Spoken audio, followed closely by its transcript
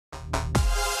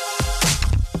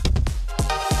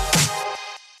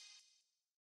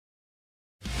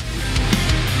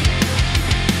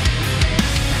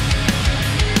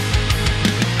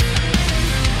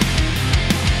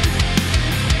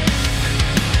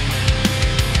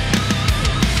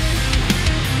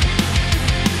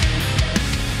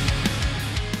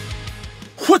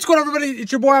What's going on, everybody?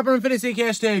 It's your boy Opperman Fitness,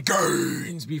 aka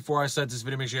Gains. Before I start this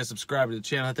video, make sure you guys subscribe to the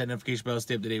channel, hit that notification bell,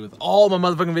 stay up to date with all my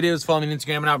motherfucking videos. Follow me on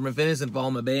Instagram at Opperman Fitness and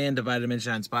follow my band Divided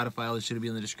Dimension on Spotify. All this should be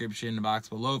in the description box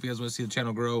below. If you guys want to see the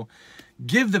channel grow,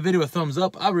 give the video a thumbs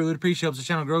up. I really would appreciate it. Helps the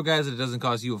channel grow, guys. It doesn't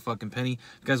cost you a fucking penny.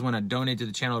 If you guys want to donate to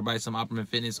the channel or buy some Opperman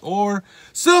Fitness or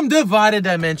some Divided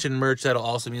Dimension merch, that'll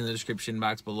also be in the description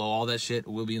box below. All that shit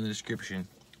will be in the description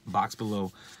box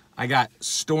below. I got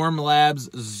Storm Labs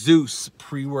ZEUS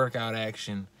pre-workout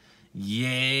action.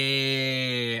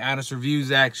 Yeah, honest reviews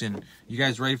action. You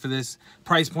guys ready for this?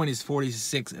 Price point is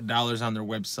 $46 on their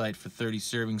website for 30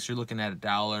 servings. So you're looking at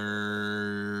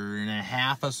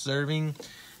 $1.50 a serving.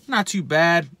 Not too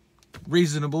bad.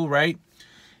 Reasonable, right?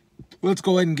 Let's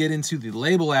go ahead and get into the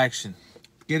label action.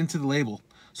 Get into the label.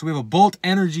 So we have a Bolt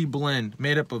Energy blend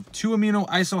made up of 2-amino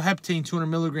isoheptane, 200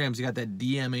 milligrams. You got that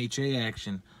DMHA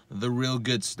action. The real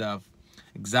good stuff.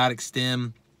 Exotic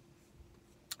Stim,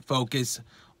 Focus,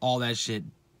 all that shit.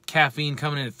 Caffeine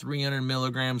coming in at 300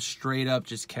 milligrams, straight up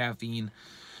just caffeine.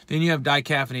 Then you have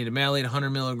dicaffeinated malate, 100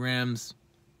 milligrams,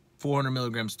 400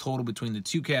 milligrams total between the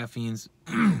two caffeines.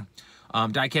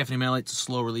 Dicaffeinated malate,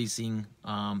 slow releasing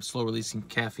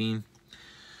caffeine.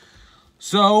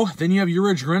 So then you have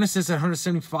Urodrenasis at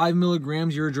 175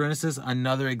 milligrams. Urodrenasis,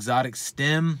 another Exotic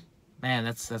Stim. Man,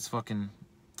 that's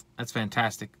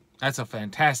fantastic. That's a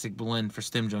fantastic blend for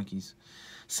Stim Junkies.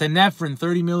 Synephrine,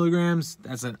 30 milligrams.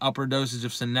 That's an upper dosage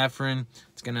of synephrine.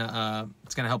 It's gonna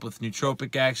help with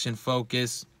nootropic action,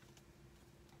 focus,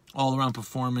 all around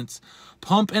performance.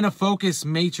 Pump and a Focus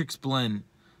Matrix blend.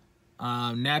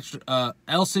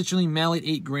 L-citrulline malate,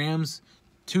 8 grams.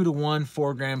 2-to-1,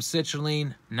 4 grams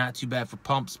citrulline. Not too bad for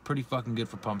pumps. Pretty fucking good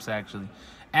for pumps, actually.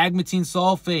 Agmatine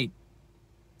sulfate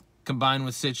combined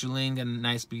with citrulline, got a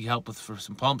nice big help for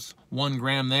some pumps. 1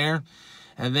 gram there.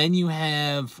 And then you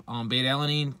have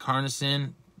beta-alanine,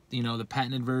 carnosine, you know, the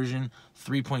patented version,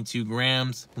 3.2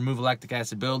 grams. Remove lactic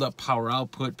acid buildup, power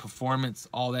output, performance,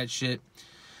 all that shit.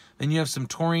 Then you have some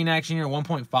taurine action here,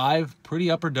 1.5.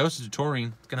 Pretty upper dosage of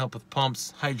taurine. It's going to help with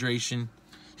pumps, hydration,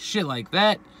 shit like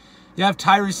that. You have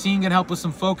tyrosine, gonna help with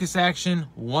some focus action,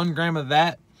 1 gram of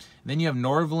that. Then you have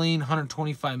norvaline,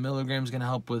 125 milligrams, gonna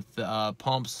help with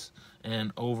pumps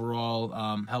and overall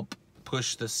help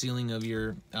push the ceiling of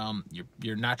your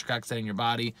nitric oxide in your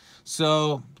body.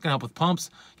 So it's gonna help with pumps.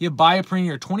 You have bioprene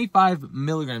here, 25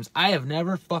 milligrams. I have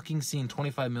never fucking seen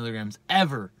 25 milligrams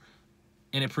ever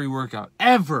in a pre-workout,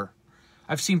 ever.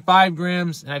 I've seen 5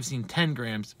 grams and I've seen 10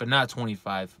 grams, but not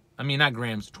 25. I mean, not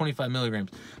grams, 25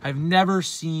 milligrams. I've never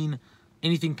seen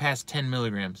anything past 10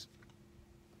 milligrams.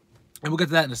 And we'll get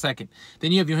to that in a second.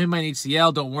 Then you have yohimbine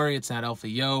HCl. Don't worry, it's not alpha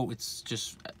yo. It's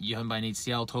just yohimbine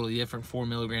HCl, totally different, 4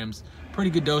 milligrams.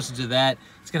 Pretty good dosage of that.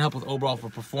 It's going to help with overall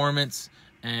for performance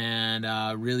and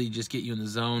really just get you in the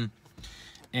zone.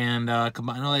 And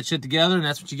combine all that shit together, and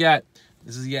that's what you got.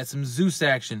 You got some ZEUS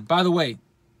action. By the way,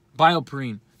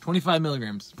 bioprene, 25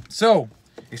 milligrams. So,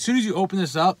 as soon as you open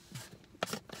this up,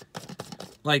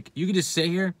 like, you could just sit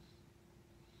here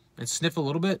and sniff a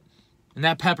little bit, and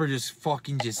that pepper just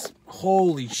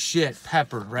holy shit,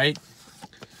 pepper, right?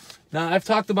 Now, I've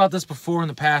talked about this before in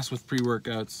the past with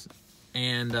pre-workouts,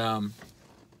 and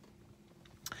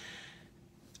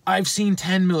I've seen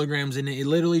 10 milligrams, and it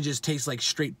literally just tastes like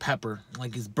straight pepper.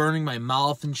 Like, it's burning my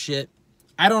mouth and shit.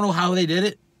 I don't know how they did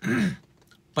it,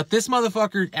 but this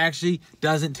motherfucker actually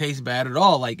doesn't taste bad at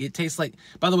all. Like, it tastes like,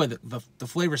 by the way, the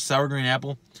flavor is sour green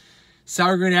apple.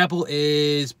 Sour green apple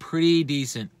is pretty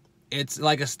decent. It's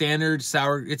like a standard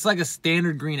it's like a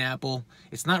standard green apple.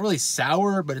 It's not really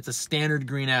sour, but it's a standard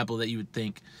green apple that you would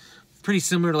think. Pretty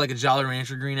similar to like a Jolly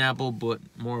Rancher green apple, but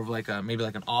more of like maybe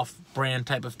like an off-brand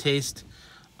type of taste.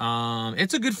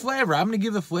 It's a good flavor. I'm gonna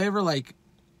give the flavor like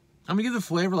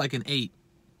an 8.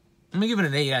 I'm gonna give it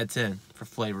an 8 out of 10 for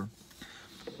flavor.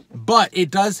 But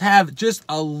it does have just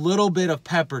a little bit of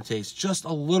pepper taste, just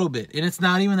a little bit, and it's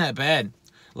not even that bad.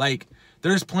 Like,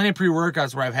 there's plenty of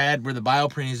pre-workouts where the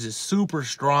bioprene is just super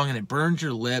strong and it burns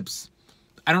your lips.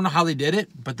 I don't know how they did it,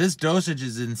 but this dosage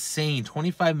is insane.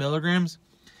 25 milligrams.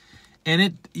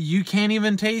 And you can't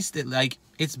even taste it. Like,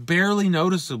 it's barely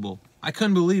noticeable. I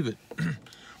couldn't believe it.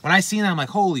 When I seen that, I'm like,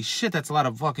 holy shit, that's a lot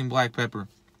of fucking black pepper.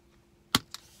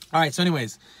 All right, so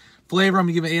anyways, flavor, I'm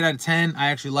going to give it 8 out of 10. I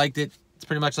actually liked it. It's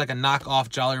pretty much like a knockoff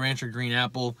Jolly Rancher green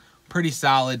apple. Pretty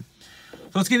solid. So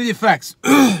let's get into the effects.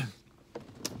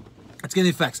 Let's get the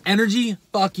effects. Energy,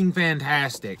 fucking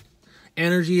fantastic.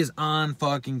 Energy is on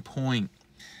fucking point.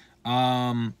 You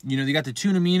know, you got the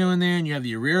 2-amino in there, and you have the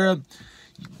urea.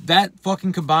 That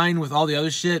fucking combined with all the other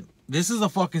shit, this is a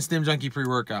fucking Stim Junkie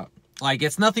pre-workout. Like,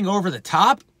 it's nothing over the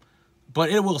top, but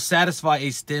it will satisfy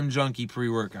a Stim Junkie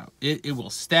pre-workout. It will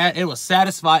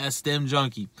satisfy a Stim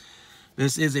Junkie.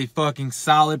 This is a fucking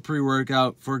solid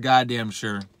pre-workout for goddamn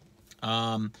sure.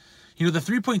 You know, the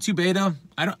 3.2 beta,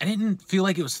 I didn't feel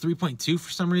like it was 3.2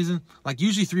 for some reason. Like,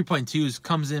 usually 3.2s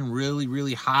comes in really,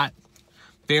 really hot.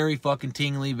 Very fucking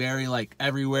tingly, very, like,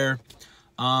 everywhere.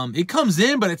 It comes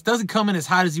in, but it doesn't come in as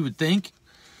hot as you would think.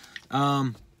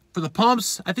 For the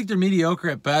pumps, I think they're mediocre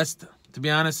at best, to be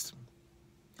honest.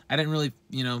 I didn't really,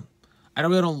 you know, I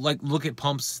really don't like look at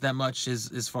pumps that much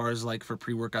as far as, like, for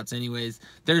pre-workouts anyways.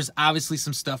 There's obviously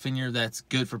some stuff in here that's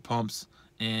good for pumps,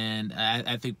 and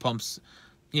I think pumps,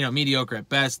 you know, mediocre at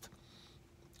best.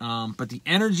 But the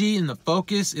energy and the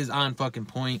focus is on fucking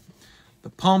point. The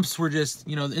pumps were just,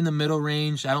 you know, in the middle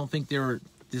range. I don't think they were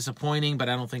disappointing, but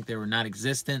I don't think they were not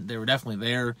existent. They were definitely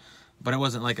there, but it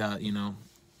wasn't like a, you know,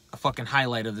 a fucking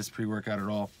highlight of this pre-workout at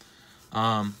all.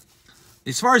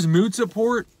 As far as mood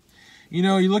support, you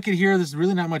know, you look at here, there's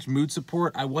really not much mood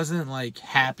support. I wasn't like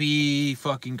happy,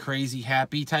 fucking crazy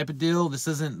happy type of deal. This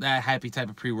isn't that happy type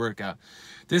of pre-workout.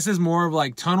 This is more of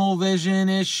like tunnel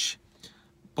vision-ish,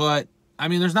 but I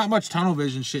mean, there's not much tunnel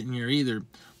vision shit in here either,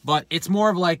 but it's more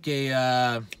of like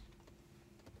a,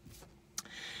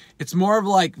 it's more of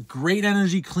like great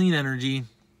energy, clean energy.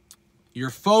 You're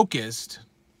focused.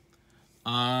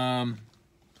 Mood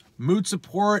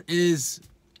support is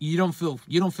you don't feel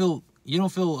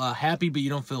happy, but you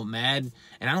don't feel mad,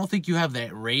 and I don't think you have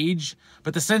that rage,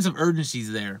 but the sense of urgency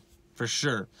is there for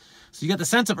sure. So you got the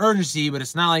sense of urgency, but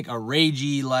it's not like a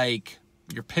ragey, like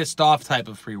you're pissed off type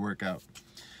of pre-workout.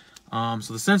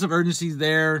 So the sense of urgency is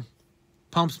there.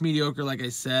 Pumps mediocre, like I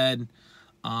said.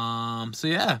 So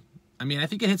yeah, I mean, I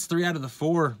think it hits 3 out of the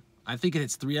 4. I think it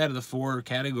hits 3 out of the 4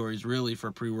 categories really for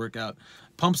a pre-workout.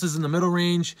 Pumps is in the middle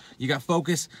range. You got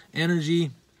focus,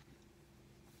 energy,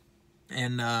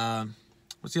 and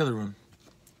what's the other one?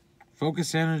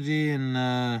 Focus, energy,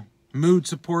 and mood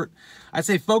support. I'd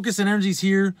say focus and energy's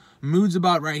here. Mood's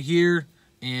about right here,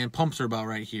 and pumps are about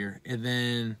right here. And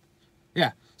then,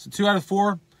 yeah, so 2 out of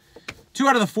 4. 2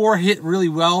 out of the 4 hit really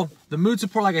well. The mood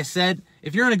support, like I said,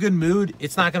 if you're in a good mood,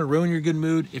 it's not going to ruin your good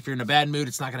mood. If you're in a bad mood,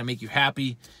 it's not going to make you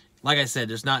happy. Like I said,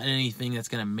 there's not anything that's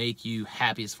going to make you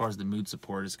happy as far as the mood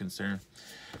support is concerned.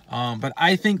 But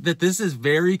I think that this is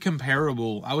very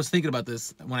comparable. I was thinking about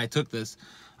this when I took this.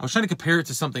 I was trying to compare it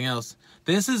to something else.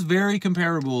 This is very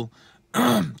comparable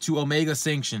to Omega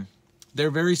Sanction.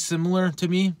 They're very similar to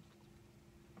me.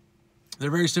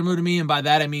 They're very similar to me, and by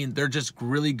that I mean they're just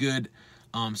really good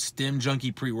Stim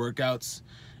Junkie pre-workouts.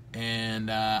 And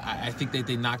I think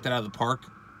they knocked it out of the park.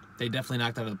 They definitely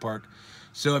knocked it out of the park.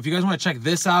 So if you guys want to check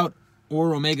this out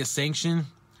or Omega Sanction,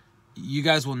 you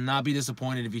guys will not be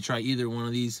disappointed if you try either one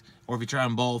of these, or if you try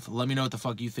them both. Let me know what the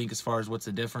fuck you think as far as what's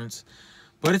the difference.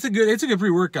 But it's a good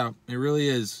pre-workout. It really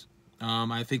is.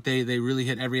 I think they really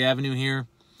hit every avenue here.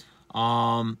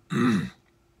 Yeah.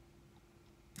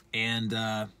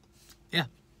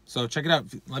 So check it out.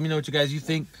 Let me know what you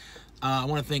think. I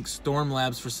want to thank Storm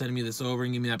Labs for sending me this over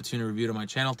and giving me the opportunity to review it on my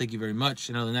channel. Thank you very much.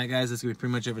 And other than that, guys, that's going to be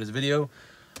pretty much it for this video.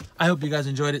 I hope you guys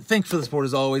enjoyed it. Thanks for the support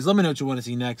as always. Let me know what you want to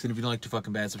see next. And if you don't like too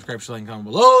fucking bad, subscribe, share, like, and comment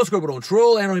below. Scroll, but don't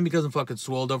troll. And don't because I'm fucking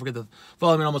swole. Don't forget to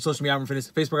follow me on all my social media, Opperman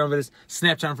Fitness, Facebook, Opperman Fitness,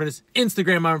 Snapchat, Opperman Fitness,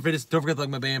 Instagram, Opperman Fitness. Don't forget to like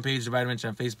my band page, Divide Dimension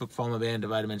on Facebook. Follow my band,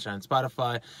 Divide Dimension on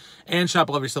Spotify. And shop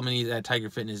all of your supplement needs at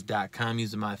tigerfitness.com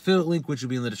using my affiliate link, which will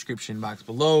be in the description box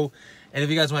below. And if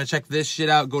you guys want to check this shit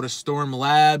out, go to Storm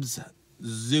Labs.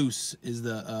 ZEUS is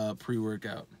the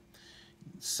pre-workout.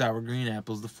 Sour green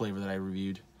apple is the flavor that I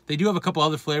reviewed. They do have a couple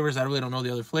other flavors. I really don't know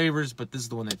the other flavors, but this is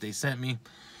the one that they sent me.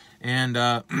 And,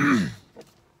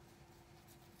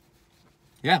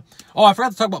 yeah. Oh, I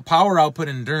forgot to talk about power output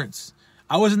and endurance.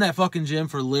 I was in that fucking gym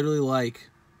for literally like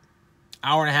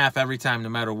hour and a half every time, no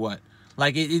matter what.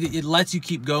 Like, it lets you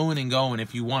keep going and going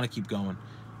if you want to keep going.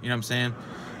 You know what I'm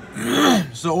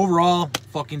saying? So, overall,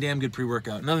 fucking damn good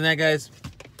pre-workout. And other than that, guys,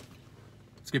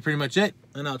 that's pretty much it.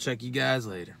 And I'll check you guys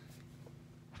later.